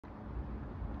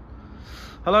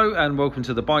Hello and welcome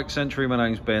to the Bike Century. My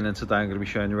name's Ben and today I'm going to be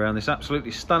showing you around this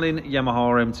absolutely stunning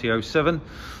Yamaha MT-07.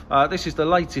 This is the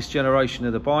latest generation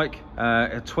of the bike,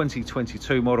 a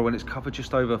 2022 model, and it's covered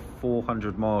just over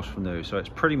 400 miles from new. So it's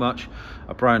pretty much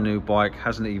a brand new bike,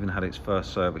 hasn't even had its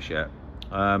first service yet.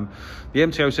 The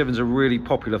MT-07 is a really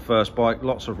popular first bike.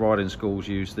 Lots of riding schools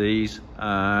use these.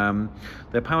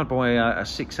 They're powered by a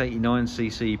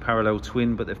 689cc parallel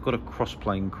twin, but they've got a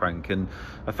cross-plane crank, and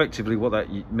effectively what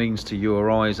that means to you or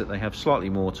I is that they have slightly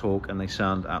more torque and they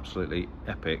sound absolutely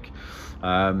epic.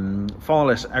 Far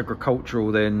less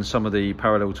agricultural than some of the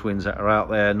parallel twins that are out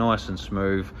there, nice and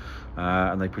smooth,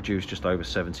 and they produce just over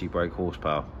 70 brake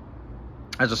horsepower.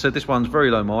 As I said, this one's very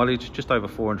low mileage, just over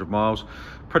 400 miles,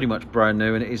 pretty much brand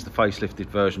new, and it is the facelifted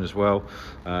version as well,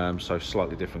 so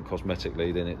slightly different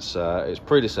cosmetically than its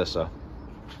predecessor.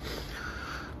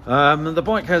 The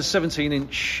bike has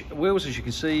 17-inch wheels, as you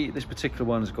can see. This particular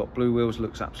one's got blue wheels,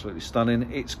 looks absolutely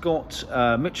stunning. It's got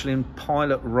Michelin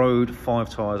Pilot Road 5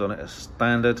 tyres on it as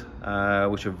standard,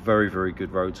 which are very, very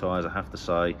good road tyres, I have to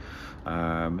say,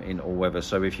 in all weather.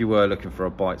 So if you were looking for a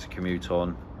bike to commute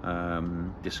on,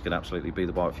 this could absolutely be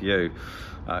the bike for you.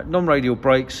 Non-radial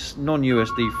brakes,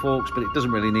 non-USD forks, but it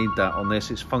doesn't really need that on this.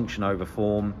 It's function over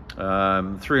form.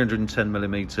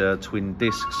 310mm twin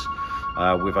discs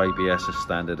with ABS as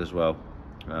standard as well.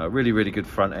 Really, really good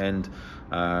front end,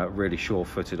 really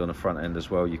sure-footed on the front end as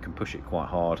well. You can push it quite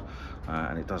hard,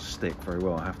 and it does stick very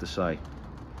well, I have to say.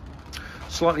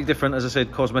 Slightly different, as I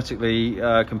said,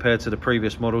 cosmetically compared to the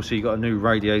previous model. So you've got a new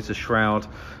radiator shroud,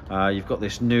 you've got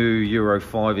this new Euro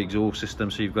 5 exhaust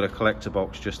system, so you've got a collector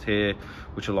box just here,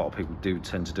 which a lot of people do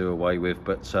tend to do away with,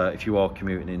 but if you are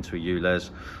commuting into a ULEZ,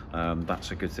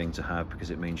 that's a good thing to have because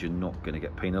it means you're not going to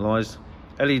get penalised.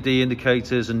 LED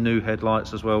indicators and new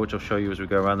headlights as well, which I'll show you as we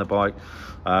go around the bike.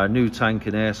 New tank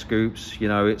and air scoops. You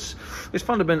know, it's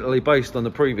fundamentally based on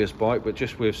the previous bike, but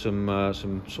just with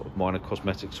some sort of minor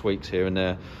cosmetic tweaks here and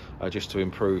there, just to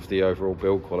improve the overall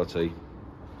build quality.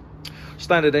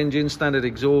 Standard engine, standard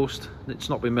exhaust. It's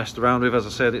not been messed around with. As I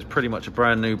said, it's pretty much a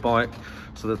brand new bike.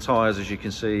 So the tyres, as you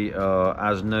can see, are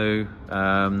as new.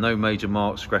 No major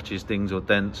marks, scratches, dings or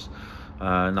dents.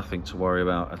 Nothing to worry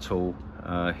about at all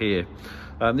here.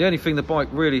 The only thing the bike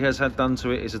really has had done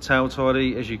to it is a tail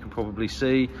tidy, as you can probably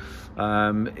see.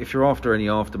 If you're after any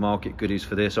aftermarket goodies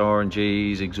for this,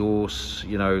 R&Gs, exhausts,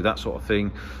 you know, that sort of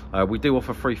thing, we do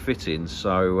offer free fittings,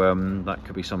 so that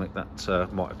could be something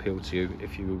that might appeal to you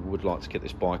if you would like to get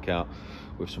this bike out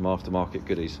with some aftermarket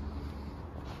goodies.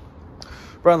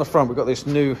 Around the front, we've got this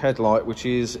new headlight, which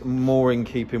is more in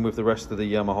keeping with the rest of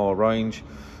the Yamaha range.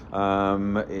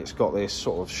 It's got this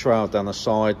sort of shroud down the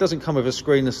side. Doesn't come with a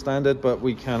screen as standard, but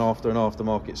we can after an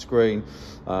aftermarket screen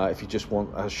if you just want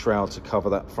a shroud to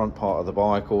cover that front part of the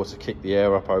bike or to kick the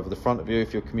air up over the front of you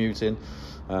if you're commuting.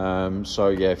 So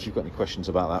yeah, if you've got any questions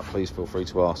about that, please feel free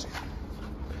to ask.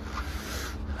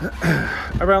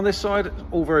 Around this side,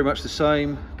 all very much the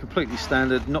same, completely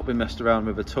standard, not been messed around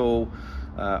with at all.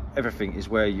 Everything is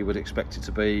where you would expect it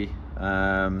to be.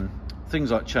 Things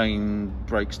like chain,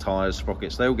 brakes, tyres,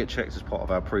 sprockets, they all get checked as part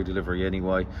of our pre-delivery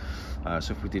anyway.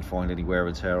 So if we did find any wear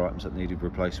and tear items that needed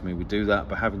replacing, we would do that.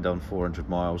 But having done 400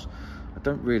 miles, I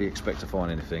don't really expect to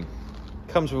find anything.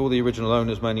 Comes with all the original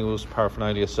owner's manuals,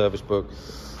 paraphernalia, service book,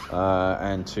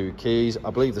 and 2 keys. I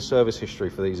believe the service history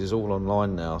for these is all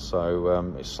online now,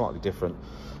 so it's slightly different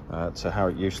to how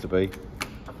it used to be.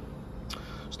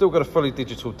 Still got a fully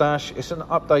digital dash. It's an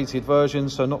updated version,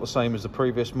 so not the same as the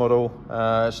previous model.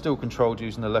 Still controlled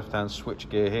using the left-hand switch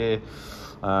gear here,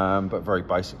 but very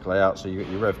basic layout. So you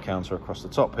got your rev counter across the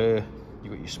top here. You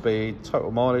got your speed,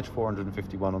 total mileage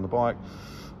 451 on the bike,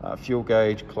 fuel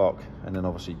gauge, clock, and then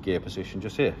obviously gear position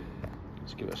just here.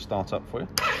 Let's give it a start up for you.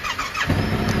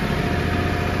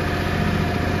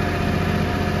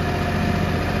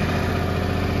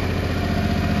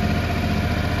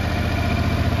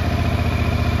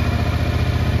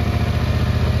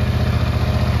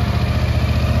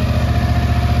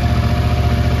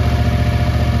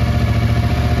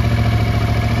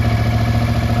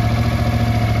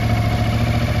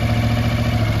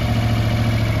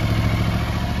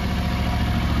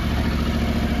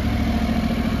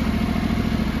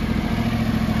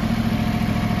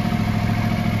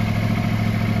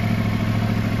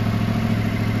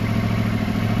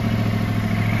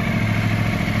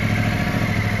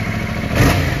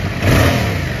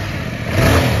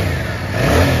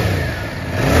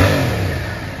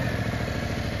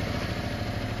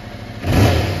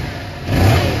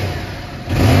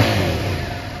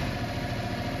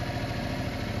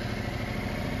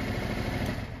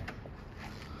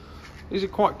 These are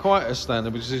quite a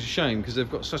standard, which is a shame because they've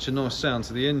got such a nice sound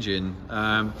to the engine.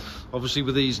 Obviously,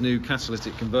 with these new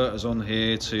catalytic converters on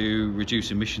here to reduce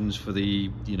emissions for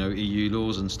the EU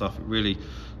laws and stuff, it really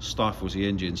stifles the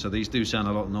engine. So these do sound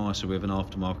a lot nicer with an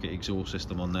aftermarket exhaust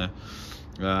system on there.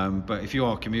 But if you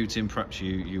are commuting, perhaps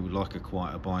you would like a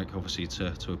quieter bike, obviously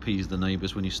to appease the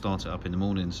neighbours when you start it up in the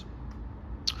mornings.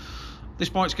 This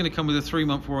bike's going to come with a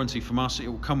 3-month warranty from us. It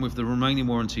will come with the remaining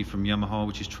warranty from Yamaha,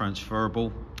 which is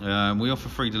transferable. We offer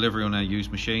free delivery on our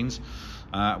used machines.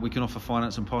 We can offer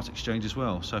finance and part exchange as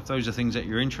well. So if those are things that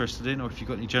you're interested in, or if you've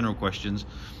got any general questions,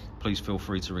 please feel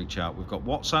free to reach out. We've got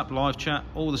WhatsApp, live chat,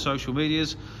 all the social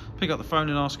medias. Pick up the phone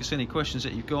and ask us any questions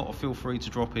that you've got, or feel free to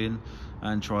drop in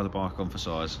and try the bike on for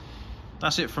size.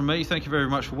 That's it from me. Thank you very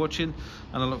much for watching,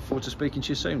 and I look forward to speaking to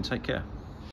you soon. Take care.